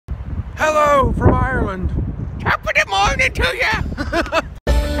Hello from Ireland. Top of the morning to ya.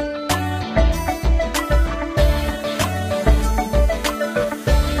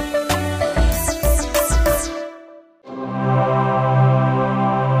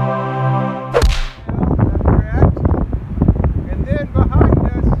 And then behind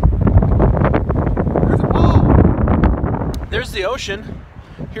us, there's a ball. There's the ocean.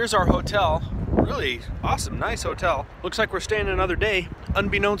 Here's our hotel. Really awesome, nice hotel. Looks like we're staying another day.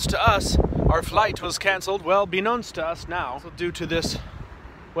 Unbeknownst to us, our flight was canceled. Well, beknownst to us now, due to this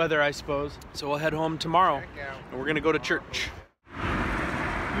weather, I suppose. So we'll head home tomorrow, and we're gonna go to church.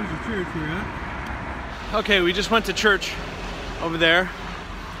 There's a church here, huh? Okay, we just went to church over there,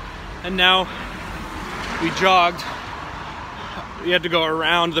 and now we jogged. We had to go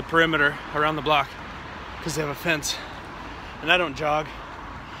around the perimeter, around the block, because they have a fence, and I don't jog.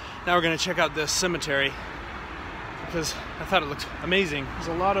 Now we're gonna check out this cemetery because I thought it looked amazing. There's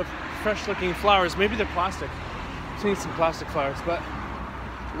a lot of fresh looking flowers. Maybe they're plastic. I've seen some plastic flowers, but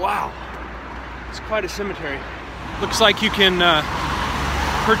wow, it's quite a cemetery. Looks like you can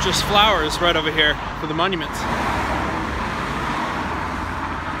purchase flowers right over here for the monuments.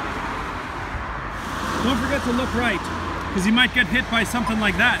 Don't forget to look right, because you might get hit by something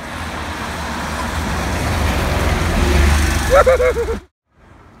like that.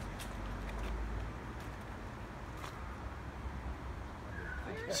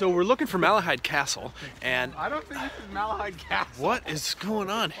 So we're looking for Malahide Castle, and I don't think this is Malahide Castle. what is going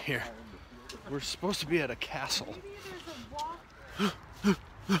on here? We're supposed to be at a castle.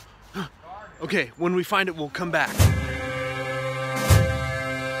 Okay, when we find it, we'll come back.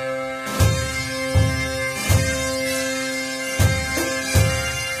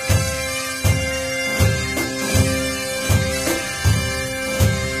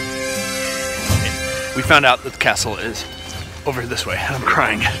 We found out that the castle is over this way, and I'm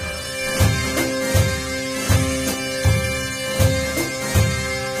crying.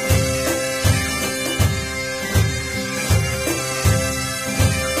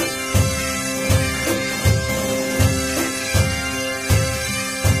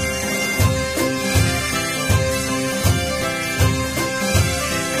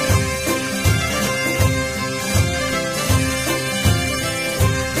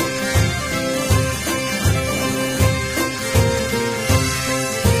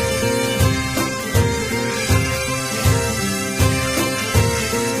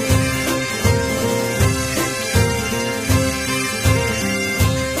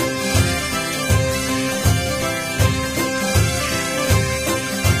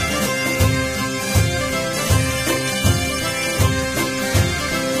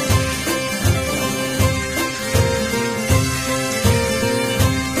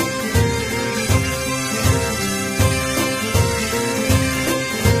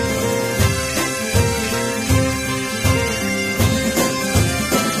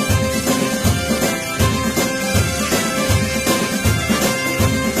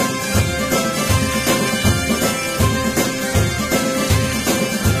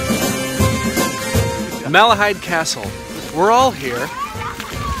 Malahide Castle. We're all here.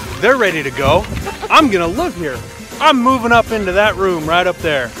 They're ready to go. I'm gonna live here. I'm moving up into that room right up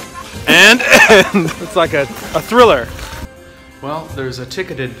there. And it's like a thriller. Well, there's a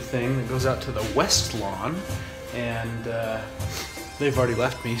ticketed thing that goes out to the west lawn, and they've already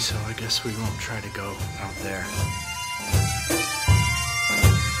left me, so I guess we won't try to go out there.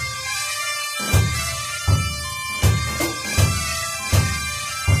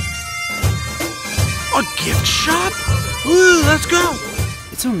 A gift shop? Ooh, let's go!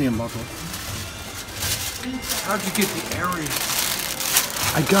 It's only a muzzle. How'd you get the area?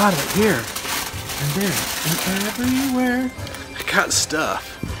 I got it here, and there, and everywhere. I got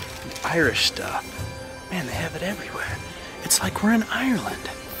stuff, Irish stuff. Man, they have it everywhere. It's like we're in Ireland.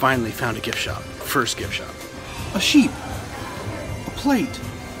 Finally found a gift shop. First gift shop. A sheep, a plate,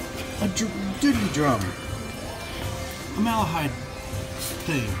 a doody drum, a Malahide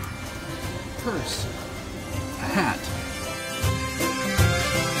thing, purse, a hat.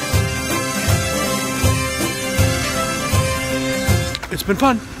 It's been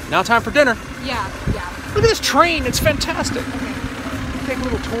fun. Now time for dinner. Yeah. Look at this train. It's fantastic. Take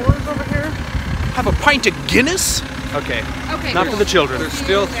little tours over here. Have a pint of Guinness. Okay. Not for the children. There's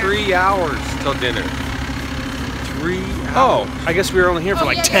still 3 hours till dinner. 3 hours. Oh, I guess we were only here for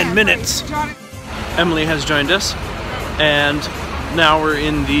like 10 minutes. Right. Emily has joined us, and now we're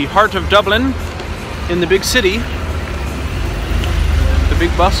in the heart of Dublin, in the big city. The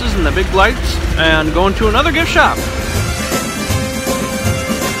big buses and the big lights, and going to another gift shop.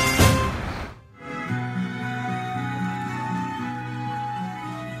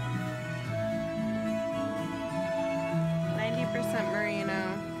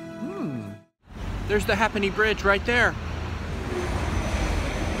 There's the Happany Bridge right there.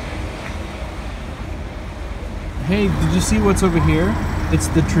 Hey, did you see what's over here? It's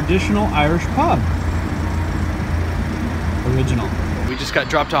the traditional Irish pub. Original. We just got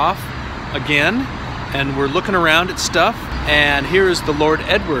dropped off again, and we're looking around at stuff, and here is the Lord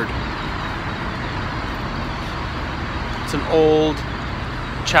Edward. It's an old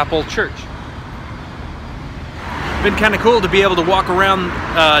chapel church. Been kind of cool to be able to walk around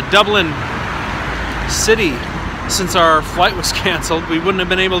Dublin city. Since our flight was canceled, we wouldn't have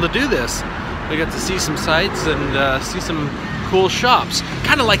been able to do this. We got to see some sights and see some cool shops.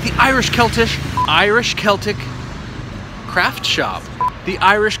 Kind of like the Irish Celtic craft shop. The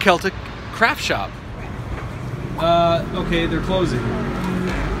Irish Celtic craft shop. Okay, they're closing.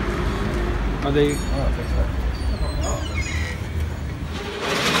 Are they? Oh, I think so.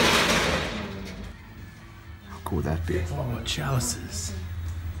 How cool would that be? Oh, chalices.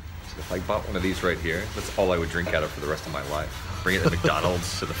 If I bought one of these right here, that's all I would drink out of for the rest of my life. Bring it to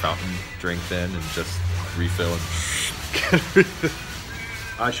McDonald's to the fountain, drink then, and just refill and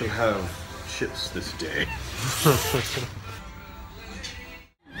I shall have chips this day.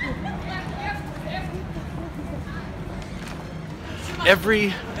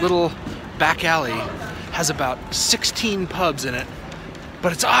 Every little back alley has about 16 pubs in it,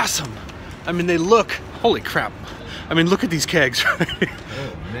 but it's awesome. I mean, they look, holy crap. I mean, look at these kegs right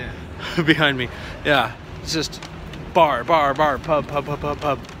Oh man. behind me. Yeah, it's just bar, bar, bar, pub, pub, pub, pub,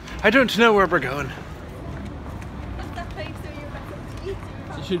 pub. I don't know where we're going.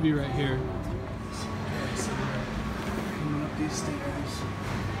 It should be right here. Coming up these stairs.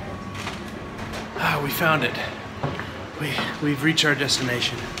 Ah, we found it. We've reached our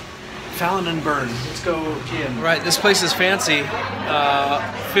destination. Fallon and Burn. Let's go in. Right, this place is fancy.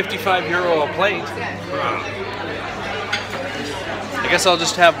 55 euro a plate. I guess I'll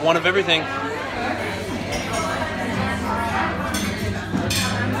just have one of everything.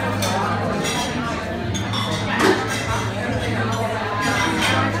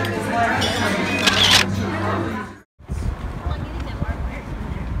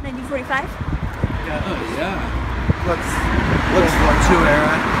 Oh yeah. Looks too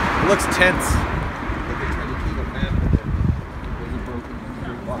era. It looks tense.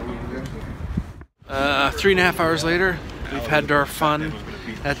 3.5 hours later, we've had our fun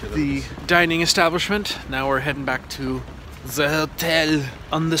at the dining establishment. Now we're heading back to the hotel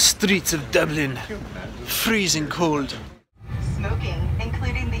on the streets of Dublin. Freezing cold. Smoking,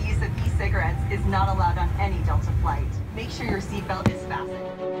 including the use of e-cigarettes, is not allowed on any Delta flight. Make sure your seatbelt is fastened.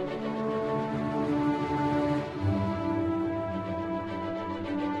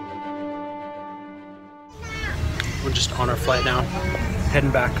 We're just on our flight now,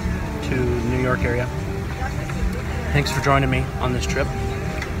 heading back to New York area. Thanks for joining me on this trip,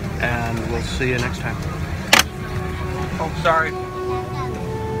 and we'll see you next time. Oh, sorry.